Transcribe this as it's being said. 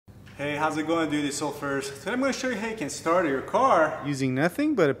Hey, how's it going, dude? It's Soul First. Today I'm going to show you how you can start your car using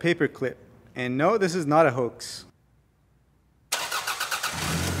nothing but a paper clip. And no, this is not a hoax.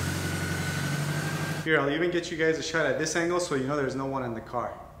 Here, I'll even get you guys a shot at this angle so you know there's no one in the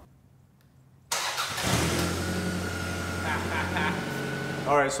car.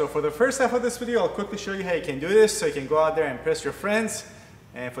 Alright, so for the first half of this video, I'll quickly show you how you can do this so you can go out there and impress your friends.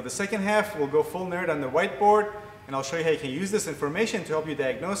 And for the second half, we'll go full nerd on the whiteboard. And I'll show you how you can use this information to help you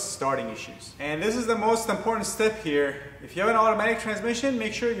diagnose starting issues. And this is the most important step here. If you have an automatic transmission,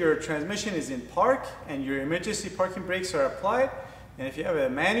 make sure your transmission is in park and your emergency parking brakes are applied. And if you have a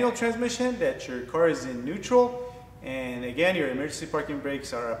manual transmission, that your car is in neutral. And again, your emergency parking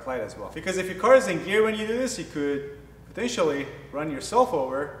brakes are applied as well. Because if your car is in gear when you do this, you could potentially run yourself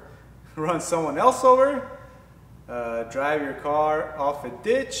over, run someone else over, drive your car off a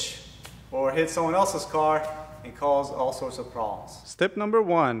ditch, or hit someone else's car and cause all sorts of problems. Step number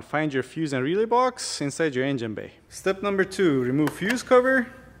 1, find your fuse and relay box inside your engine bay. Step number 2, remove fuse cover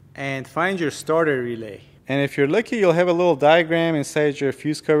and find your starter relay. And if you're lucky, you'll have a little diagram inside your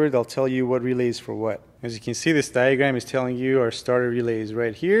fuse cover that'll tell you what relay is for what. As you can see, this diagram is telling you our starter relay is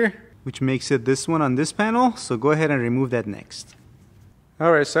right here, which makes it this one on this panel, so go ahead and remove that next.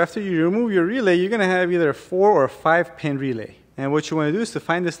 Alright, so after you remove your relay, you're going to have either a 4 or 5 pin relay. And what you want to do is to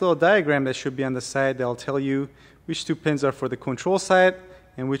find this little diagram that should be on the side that'll tell you which 2 pins are for the control side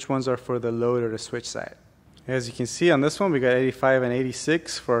and which ones are for the load or the switch side. As you can see on this one, we got 85 and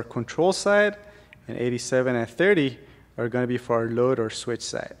 86 for our control side, and 87 and 30 are going to be for our load or switch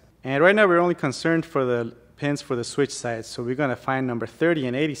side. And right now we're only concerned for the pins for the switch side, so we're going to find number 30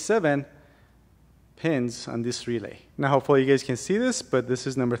 and 87 pins on this relay. Now hopefully you guys can see this, but this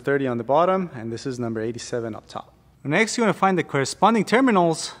is number 30 on the bottom and this is number 87 up top. Next, you want to find the corresponding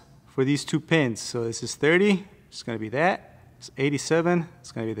terminals for these 2 pins. So this is 30, it's going to be that. It's 87,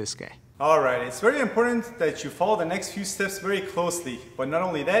 it's going to be this guy. Alright, it's very important that you follow the next few steps very closely. But not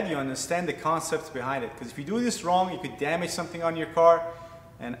only that, you understand the concept behind it. Because if you do this wrong, you could damage something on your car.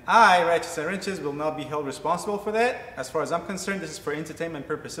 And I, Ratchets and Wrenches, will not be held responsible for that. As far as I'm concerned, this is for entertainment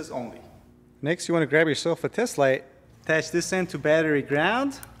purposes only. Next, you want to grab yourself a test light. Attach this end to battery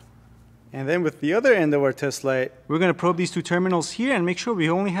ground. And then with the other end of our test light, we're going to probe these 2 terminals here and make sure we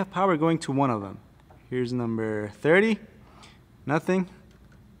only have power going to one of them. Here's number 30, nothing,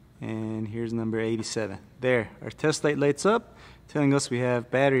 and here's number 87. There, our test light lights up, telling us we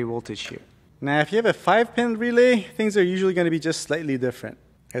have battery voltage here. Now if you have a 5-pin relay, things are usually going to be just slightly different.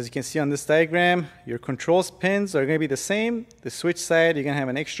 As you can see on this diagram, your controls pins are going to be the same. The switch side, you're going to have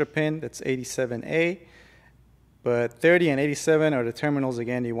an extra pin, that's 87A. But 30 and 87 are the terminals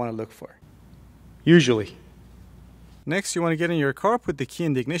again you want to look for. Usually. Next, you want to get in your car, put the key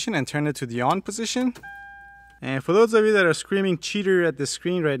in the ignition and turn it to the on position. And for those of you that are screaming cheater at the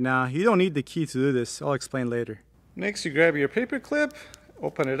screen right now, you don't need the key to do this. I'll explain later. Next, you grab your paper clip,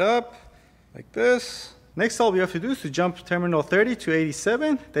 open it up like this. Next, all we have to do is to jump terminal 30 to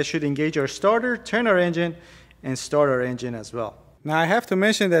 87. That should engage our starter, turn our engine, and start our engine as well. Now I have to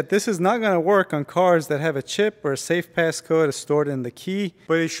mention that this is not going to work on cars that have a chip or a safe passcode stored in the key,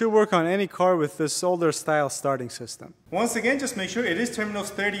 but it should work on any car with this older style starting system. Once again, just make sure it is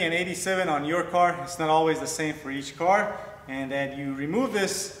terminals 30 and 87 on your car. It's not always the same for each car, and that you remove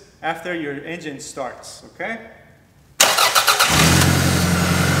this after your engine starts, okay?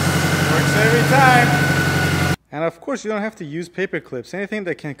 Works every time. And of course, you don't have to use paper clips. Anything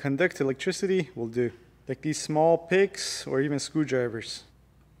that can conduct electricity will do. Like these small picks or even screwdrivers.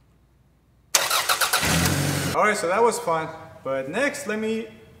 Alright, so that was fun. But next, let me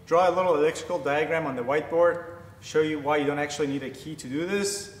draw a little electrical diagram on the whiteboard, show you why you don't actually need a key to do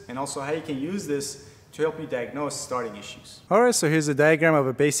this, and also how you can use this to help you diagnose starting issues. Alright, so here's a diagram of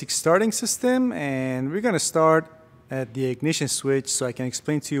a basic starting system, and we're going to start at the ignition switch so I can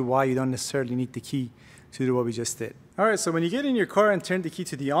explain to you why you don't necessarily need the key to do what we just did. Alright, so when you get in your car and turn the key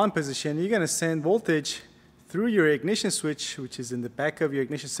to the on position, you're going to send voltage through your ignition switch, which is in the back of your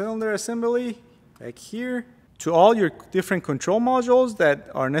ignition cylinder assembly, back here, to all your different control modules that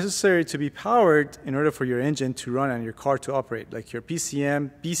are necessary to be powered in order for your engine to run and your car to operate, like your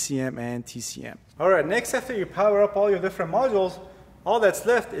PCM, BCM, and TCM. Alright, next, after you power up all your different modules, all that's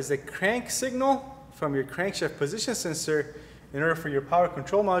left is a crank signal from your crankshaft position sensor in order for your power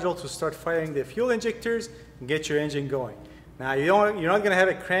control module to start firing the fuel injectors and get your engine going. Now you're not going to have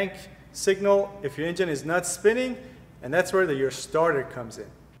a crank signal if your engine is not spinning, and that's where your starter comes in.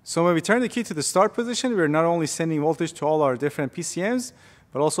 So when we turn the key to the start position, we're not only sending voltage to all our different PCMs,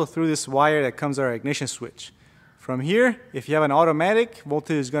 but also through this wire that comes our ignition switch. From here, if you have an automatic,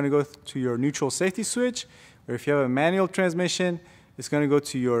 voltage is going to go to your neutral safety switch, or if you have a manual transmission, it's going to go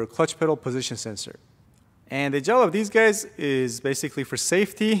to your clutch pedal position sensor. And the job of these guys is basically for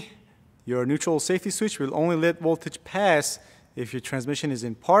safety. Your neutral safety switch will only let voltage pass if your transmission is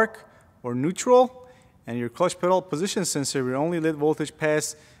in park or neutral, and your clutch pedal position sensor will only let voltage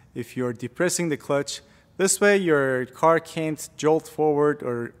pass if you're depressing the clutch. This way your car can't jolt forward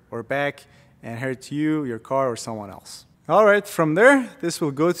or back and hurt you, your car, or someone else. Alright, from there, this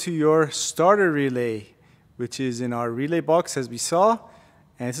will go to your starter relay, which is in our relay box as we saw.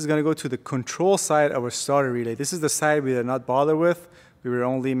 And this is going to go to the control side of our starter relay. This is the side we did not bother with. We were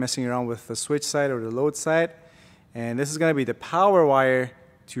only messing around with the switch side or the load side. And this is going to be the power wire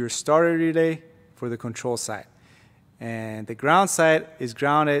to your starter relay for the control side. And the ground side is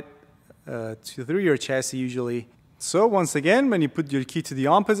grounded through your chassis usually. So once again, when you put your key to the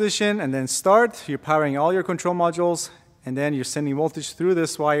on position and then start, you're powering all your control modules, and then you're sending voltage through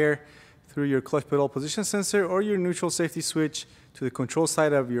this wire, through your clutch pedal position sensor or your neutral safety switch to the control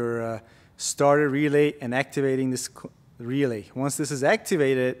side of your starter relay and activating this relay. Once this is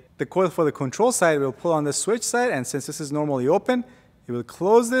activated, the coil for the control side will pull on the switch side, and since this is normally open, it will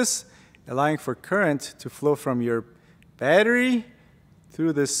close this, allowing for current to flow from your battery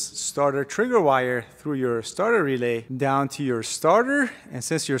through this starter trigger wire through your starter relay down to your starter. And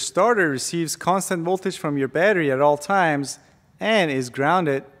since your starter receives constant voltage from your battery at all times and is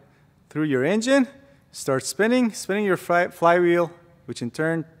grounded through your engine, start spinning your flywheel, which in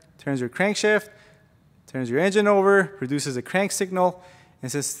turn turns your crankshaft, turns your engine over, produces a crank signal, and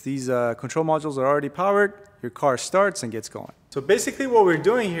since these control modules are already powered, your car starts and gets going. So basically what we're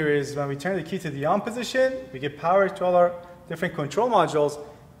doing here is when we turn the key to the on position, we get power to all our different control modules,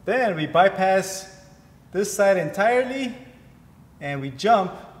 then we bypass this side entirely and we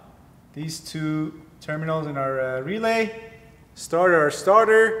jump these two terminals in our relay, start our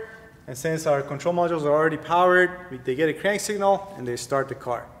starter, and since our control modules are already powered, they get a crank signal and they start the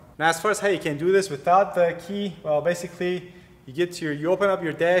car. Now as far as how you can do this without the key, well basically you open up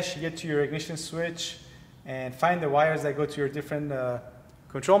your dash, you get to your ignition switch and find the wires that go to your different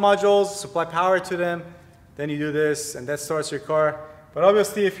control modules, supply power to them, then you do this and that starts your car. But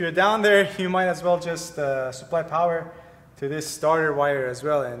obviously if you're down there, you might as well just supply power to this starter wire as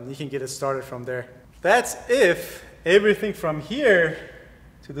well, and you can get it started from there. That's if everything from here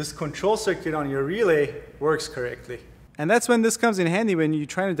to this control circuit on your relay works correctly. And that's when this comes in handy when you're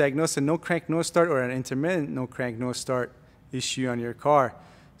trying to diagnose a no crank, no start or an intermittent no crank, no start issue on your car.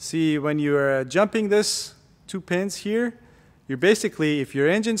 See, when you're jumping this 2 pins here, you're basically, if your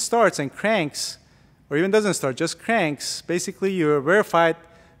engine starts and cranks, or even doesn't start, just cranks, basically you're verified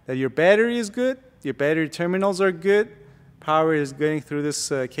that your battery is good, your battery terminals are good, power is getting through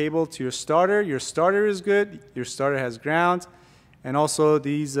this cable to your starter is good, your starter has ground, and also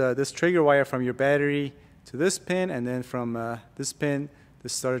this trigger wire from your battery to this pin, and then from this pin, the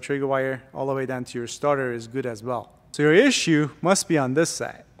starter trigger wire, all the way down to your starter is good as well. So your issue must be on this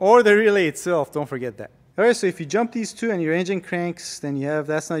side, or the relay itself, don't forget that. Alright, so if you jump these two and your engine cranks, then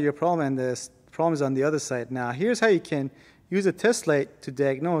that's not your problem, and the problem is on the other side. Now here's how you can use a test light to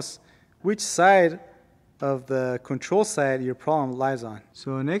diagnose which side of the control side your problem lies on.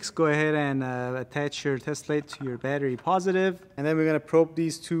 So next, go ahead and attach your test light to your battery positive, and then we're going to probe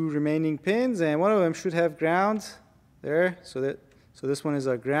these two remaining pins, and one of them should have ground there, so this one is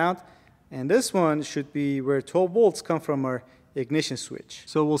our ground, and this one should be where 12 volts come from our ignition switch.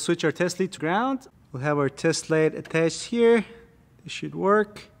 So we'll switch our test light to ground. We'll have our test light attached here. This should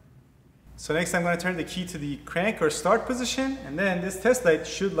work. So next I'm going to turn the key to the crank or start position, and then this test light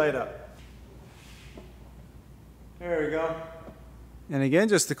should light up. There we go. And again,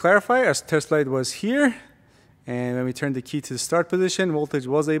 just to clarify, our test light was here, and when we turned the key to the start position, voltage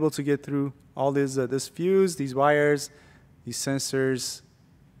was able to get through all this fuse, these wires, these sensors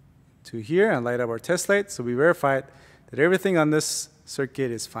to here and light up our test light. So we verified that everything on this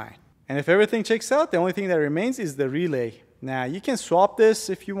circuit is fine. And if everything checks out, the only thing that remains is the relay. Now you can swap this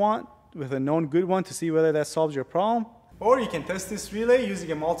if you want with a known good one to see whether that solves your problem, or you can test this relay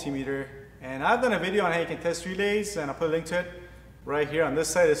using a multimeter. And I've done a video on how you can test relays, and I'll put a link to it right here on this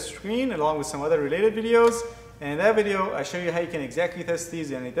side of the screen, along with some other related videos. And in that video, I show you how you can exactly test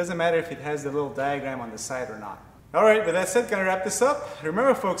these, and it doesn't matter if it has the little diagram on the side or not. Alright, with that said, gonna wrap this up.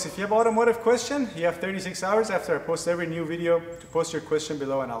 Remember folks, if you have an automotive question, you have 36 hours after I post every new video to post your question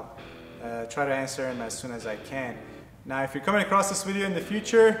below, and I'll try to answer them as soon as I can. Now, if you're coming across this video in the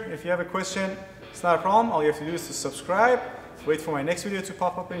future, if you have a question, it's not a problem. All you have to do is to subscribe. Wait for my next video to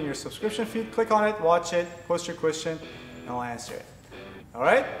pop up in your subscription feed. Click on it, watch it, post your question, and I'll answer it.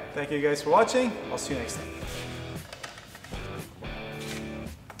 Alright, thank you guys for watching. I'll see you next time.